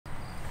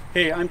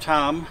Hey, I'm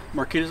Tom.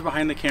 Marquita's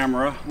behind the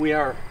camera. We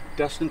are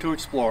destined to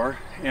explore,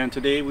 and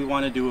today we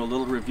want to do a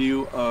little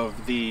review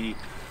of the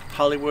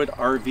Hollywood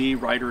RV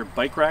Rider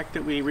bike rack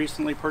that we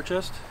recently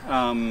purchased.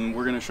 We're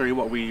going to show you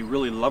what we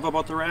really love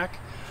about the rack,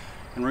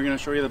 and we're going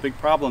to show you the big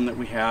problem that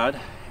we had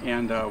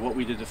and what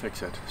we did to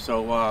fix it.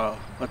 So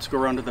let's go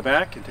around to the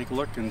back and take a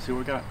look and see what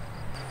we got.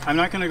 I'm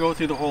not going to go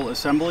through the whole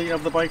assembly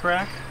of the bike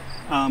rack,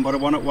 but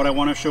what I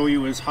want to show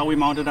you is how we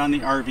mount it on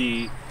the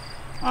RV,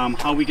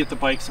 how we get the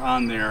bikes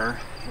on there,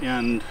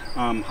 and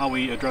how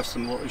we address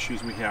some little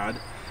issues we had.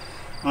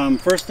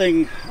 First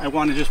thing I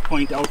want to just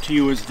point out to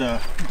you is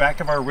the back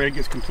of our rig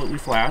is completely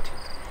flat.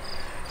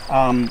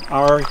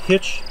 Our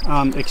hitch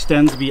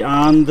extends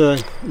beyond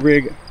the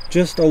rig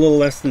just a little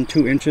less than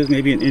 2 inches,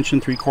 maybe 1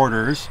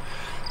 3/4 inches.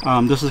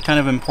 This is kind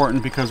of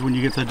important because when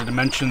you get to the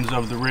dimensions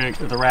of the rig,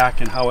 the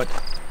rack, and how it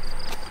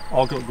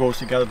all goes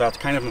together, that's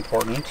kind of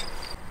important.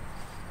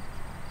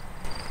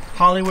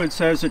 Hollywood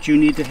says that you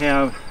need to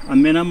have a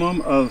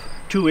minimum of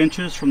 2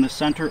 inches from the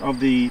center of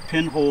the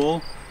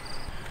pinhole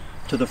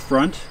to the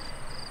front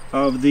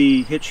of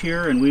the hitch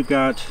here, and we've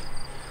got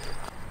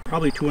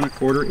probably 2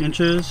 1/4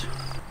 inches.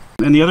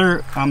 And the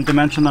other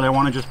dimension that I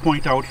want to just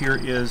point out here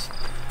is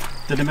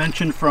the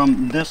dimension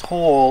from this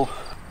hole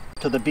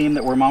to the beam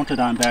that we're mounted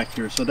on back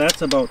here. So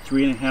that's about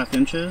 3.5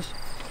 inches.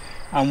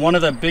 One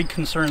of the big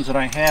concerns that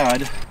I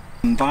had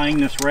in buying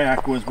this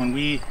rack was when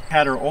we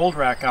had our old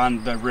rack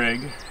on the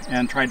rig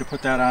and tried to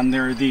put that on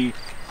there, the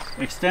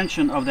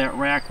extension of that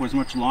rack was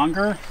much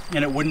longer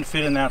and it wouldn't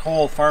fit in that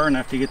hole far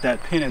enough to get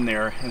that pin in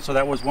there. And so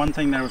that was one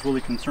thing that I was really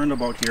concerned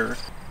about here.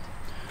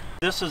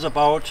 This is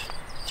about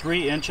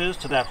 3 inches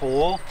to that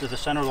hole, to the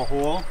center of the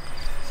hole.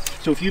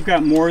 So if you've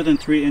got more than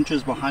 3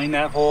 inches behind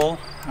that hole,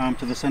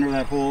 to the center of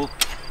that hole,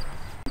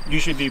 you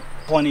should be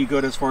plenty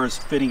good as far as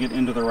fitting it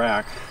into the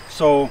rack.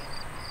 So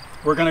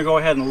we're going to go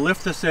ahead and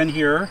lift this in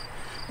here.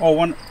 Oh,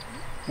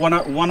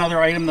 one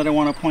other item that I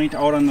want to point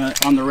out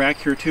on the rack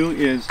here too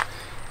is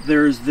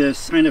there's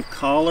this kind of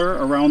collar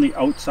around the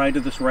outside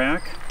of this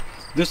rack.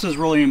 This is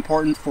really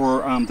important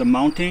for the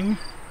mounting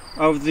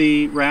of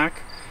the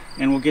rack,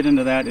 and we'll get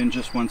into that in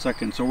just 1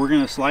 second. So we're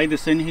going to slide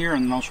this in here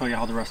and then I'll show you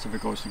how the rest of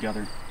it goes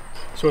together.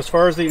 So as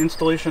far as the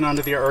installation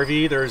onto the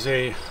RV, there's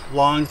a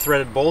long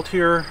threaded bolt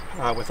here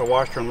with a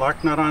washer and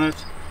lock nut on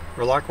it,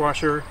 or lock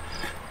washer.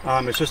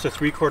 It's just a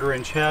 3/4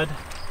 inch head.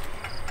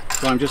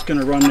 So I'm just going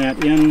to run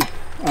that in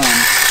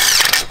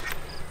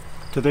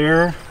to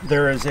there.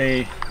 There is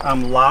a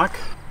lock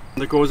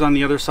that goes on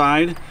the other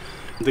side.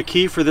 The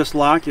key for this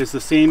lock is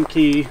the same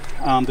key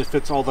that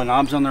fits all the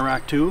knobs on the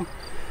rack too.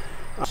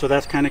 So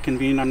that's kind of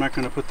convenient. I'm not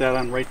going to put that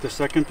on right this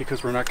second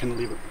because we're not going to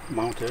leave it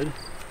mounted.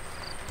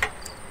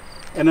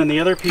 And then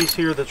the other piece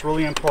here that's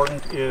really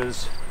important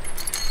is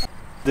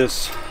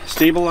this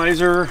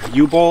stabilizer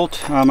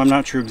U-bolt. I'm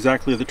not sure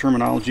exactly the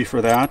terminology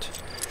for that.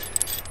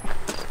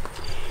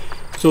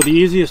 So the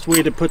easiest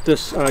way to put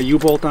this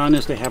U-bolt on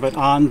is to have it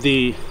on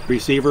the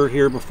receiver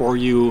here before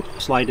you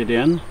slide it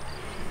in.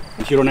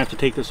 If you don't have to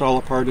take this all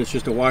apart, it's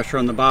just a washer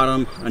on the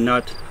bottom, a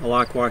nut, a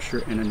lock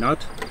washer, and a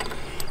nut.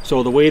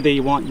 So the way they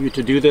want you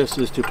to do this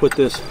is to put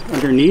this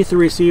underneath the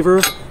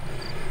receiver,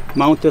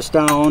 mount this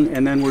down,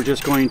 and then we're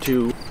just going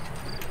to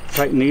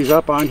tighten these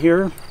up on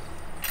here.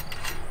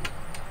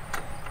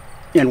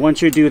 And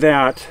once you do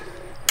that,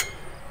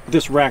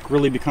 this rack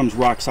really becomes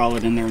rock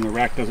solid in there and the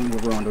rack doesn't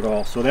move around at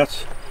all. So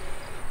that's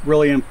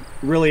really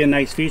a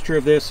nice feature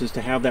of this, is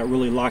to have that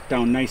really locked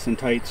down nice and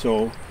tight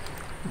so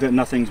that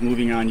nothing's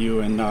moving on you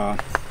and the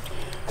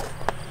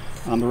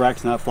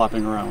rack's not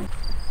flopping around.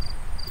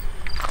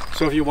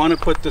 So if you want to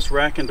put this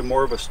rack into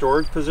more of a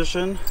storage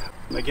position,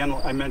 again,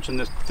 I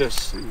mentioned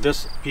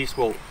this piece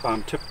will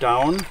tip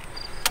down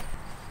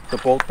the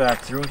bolt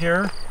back through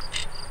here.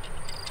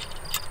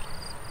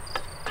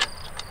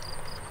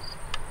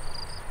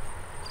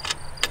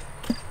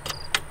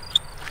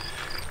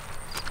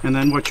 And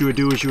then what you would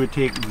do is you would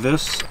take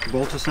this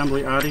bolt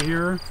assembly out of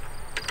here.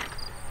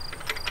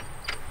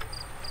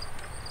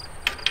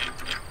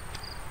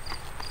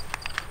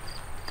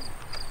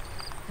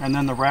 And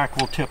then the rack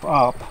will tip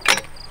up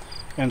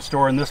and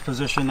store in this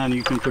position, and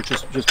you can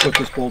just put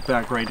this bolt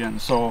back right in.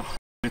 So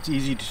it's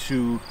easy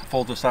to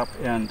fold this up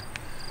and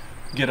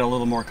get a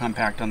little more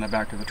compact on the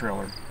back of the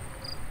trailer.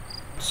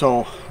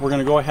 So we're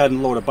going to go ahead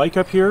and load a bike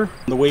up here.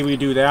 The way we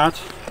do that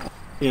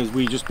is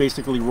we just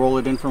basically roll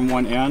it in from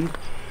one end.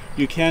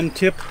 You can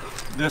tip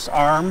this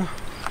arm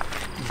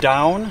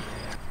down,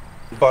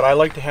 but I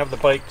like to have the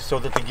bike so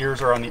that the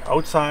gears are on the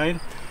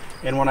outside.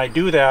 And when I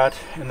do that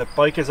and the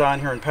bike is on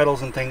here and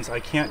pedals and things, I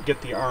can't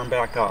get the arm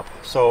back up.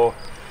 So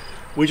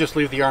we just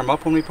leave the arm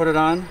up when we put it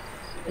on,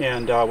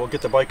 and we'll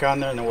get the bike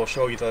on there and then we'll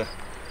show you a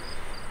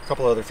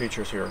couple other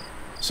features here.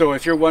 So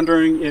if you're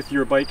wondering if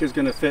your bike is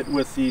going to fit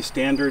with the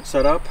standard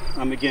setup,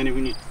 again,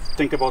 when you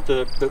think about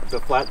the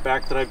flat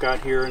back that I've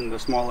got here and the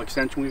small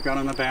extension we've got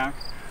on the back,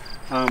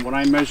 when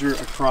I measure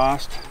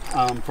across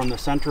from the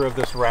center of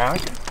this rack,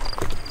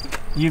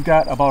 you've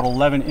got about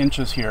 11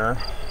 inches here.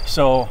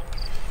 So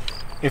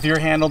if your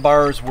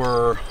handlebars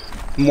were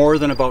more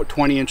than about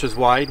 20 inches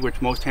wide,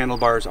 which most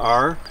handlebars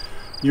are,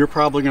 you're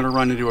probably going to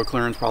run into a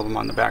clearance problem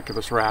on the back of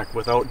this rack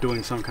without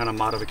doing some kind of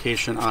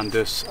modification on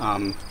this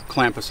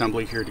clamp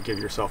assembly here to give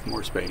yourself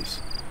more space.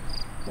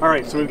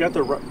 Alright, so we've got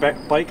the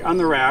bike on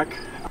the rack,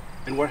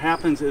 and what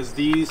happens is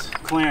these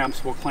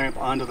clamps will clamp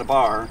onto the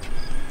bar,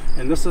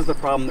 and this is the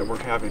problem that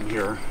we're having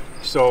here.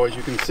 So as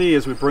you can see,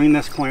 as we bring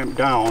this clamp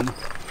down,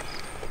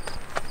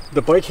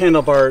 the bike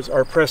handlebars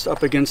are pressed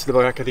up against the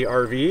back of the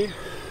RV,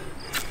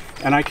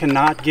 and I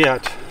cannot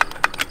get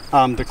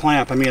the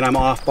clamp. I mean, I'm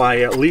off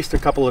by at least a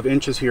couple of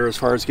inches here as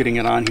far as getting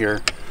it on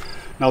here.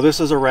 Now this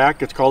is a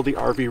rack, it's called the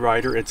RV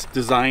Rider. It's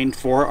designed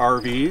for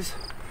RVs.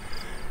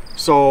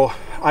 So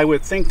I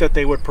would think that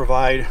they would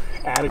provide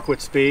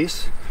adequate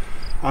space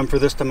for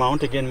this to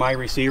mount. Again, my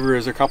receiver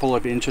is a couple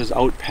of inches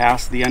out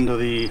past the end of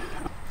the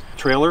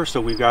trailer,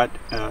 so we've got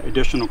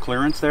additional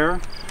clearance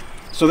there.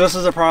 So this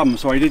is a problem.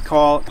 So I did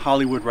call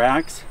Hollywood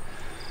Racks,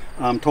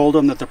 told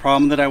them that the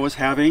problem that I was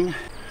having.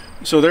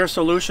 So their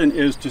solution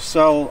is to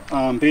sell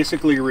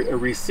basically a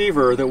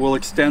receiver that will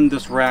extend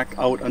this rack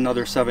out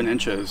another 7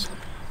 inches.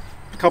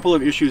 A couple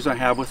of issues I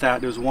have with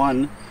that is,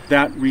 one,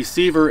 that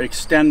receiver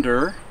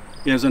extender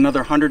is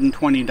another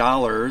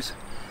 $120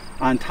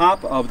 on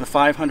top of the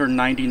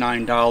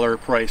 $599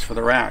 price for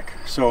the rack.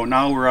 So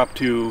now we're up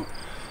to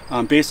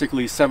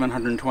basically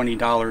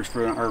 $720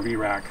 for an RV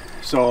rack.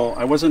 So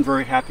I wasn't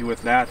very happy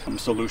with that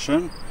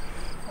solution,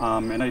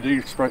 and I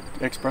did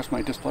express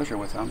my displeasure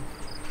with them.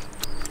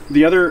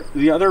 The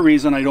other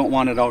reason I don't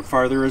want it out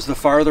farther is the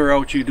farther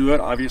out you do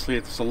it, obviously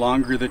it's the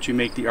longer that you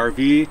make the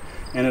RV,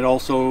 and it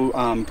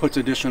also puts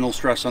additional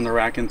stress on the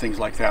rack and things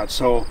like that.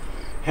 So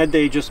had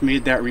they just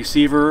made that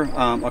receiver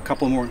a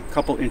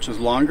couple inches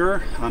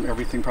longer,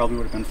 everything probably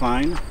would have been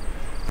fine.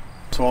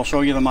 So I'll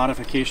show you the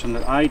modification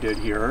that I did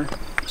here.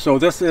 So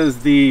this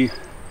is the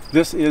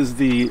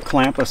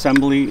clamp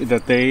assembly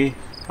that they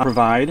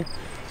provide.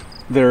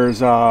 There's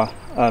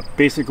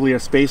basically a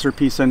spacer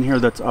piece in here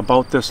that's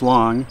about this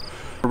long.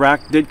 The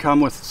rack did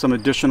come with some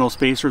additional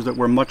spacers that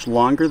were much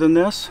longer than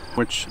this,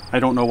 which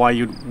I don't know why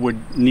you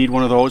would need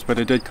one of those, but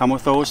it did come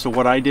with those. So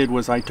what I did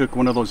was I took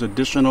one of those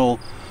additional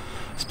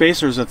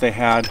spacers that they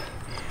had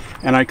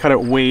and I cut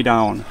it way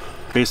down.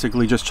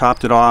 Basically just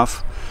chopped it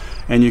off,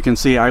 and you can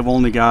see I've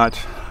only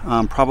got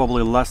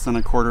probably less than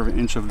 1/4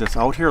 inch of this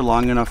out here,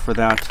 long enough for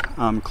that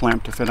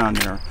clamp to fit on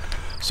there.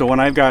 So when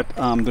I've got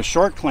the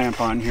short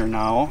clamp on here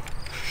now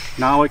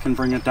I can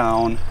bring it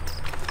down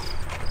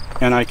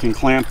and I can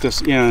clamp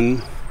this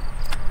in.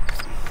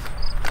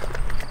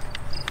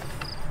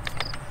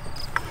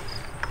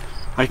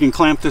 I can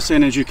clamp this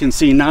in. As you can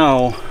see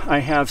now, I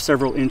have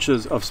several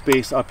inches of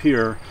space up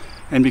here,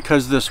 and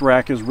because this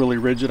rack is really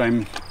rigid,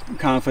 I'm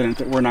confident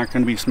that we're not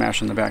going to be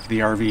smashing the back of the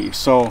RV.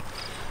 So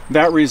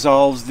that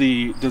resolves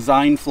the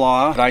design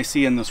flaw that I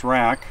see in this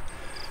rack,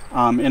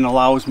 and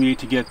allows me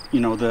to get, you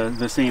know,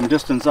 the same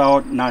distance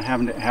out, not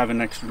having to have an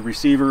extra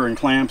receiver and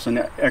clamps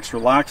and extra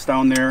locks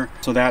down there.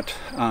 So that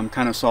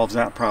kind of solves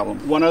that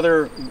problem. One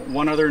other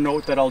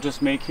note that I'll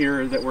just make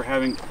here that we're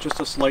having just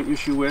a slight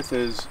issue with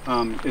is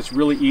it's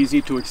really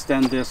easy to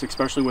extend this,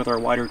 especially with our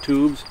wider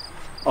tubes,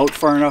 out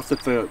far enough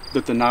that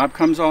the knob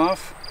comes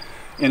off,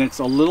 and it's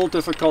a little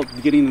difficult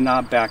getting the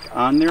knob back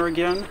on there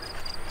again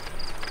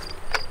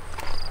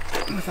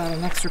without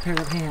an extra pair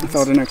of hands.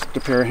 Without an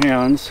extra pair of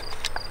hands.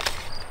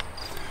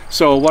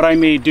 So what I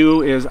may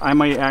do is I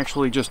might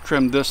actually just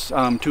trim this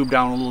tube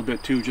down a little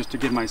bit too, just to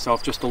give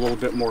myself just a little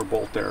bit more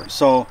bolt there.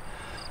 So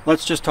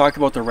let's just talk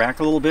about the rack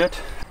a little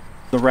bit.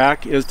 The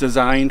rack is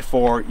designed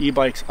for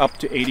e-bikes up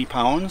to 80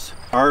 pounds.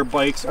 Our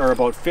bikes are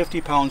about 50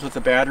 pounds with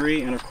the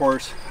battery, and of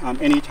course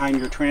anytime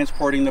you're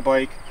transporting the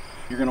bike,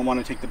 you're going to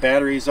want to take the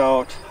batteries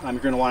out. You're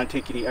going to want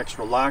to take any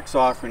extra locks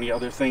off or any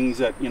other things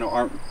that, you know,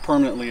 aren't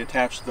permanently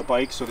attached to the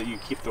bike, so that you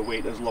keep the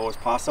weight as low as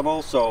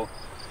possible. So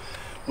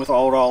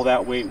without all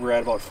that weight, we're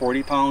at about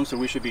 40 pounds, so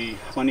we should be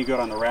plenty good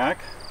on the rack.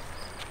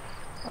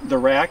 The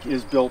rack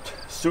is built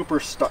super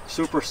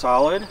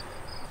solid.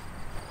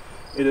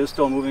 It is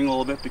still moving a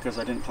little bit because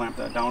I didn't clamp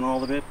that down a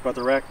little bit, but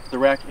the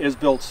rack is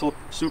built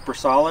super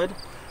solid.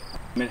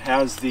 It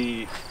has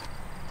the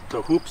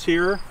hoops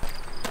here.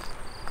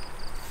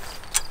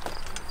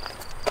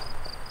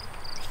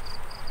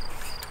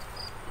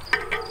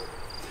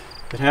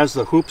 It has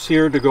the hoops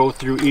here to go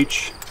through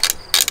each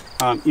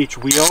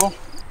wheel,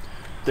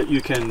 that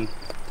you can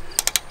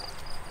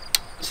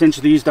cinch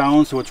these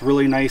down so it's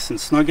really nice and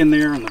snug in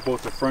there on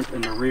both the front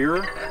and the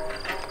rear.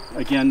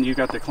 Again, you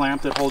got the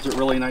clamp that holds it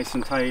really nice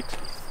and tight.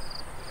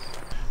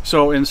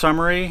 So in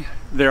summary,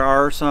 there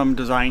are some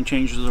design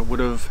changes that would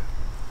have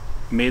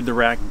made the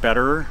rack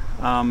better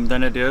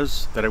than it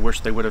is, that I wish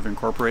they would have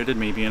incorporated.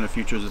 Maybe in a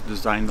future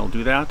design they'll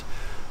do that.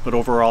 But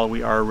overall,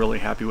 we are really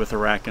happy with the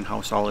rack and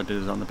how solid it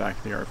is on the back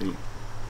of the RV.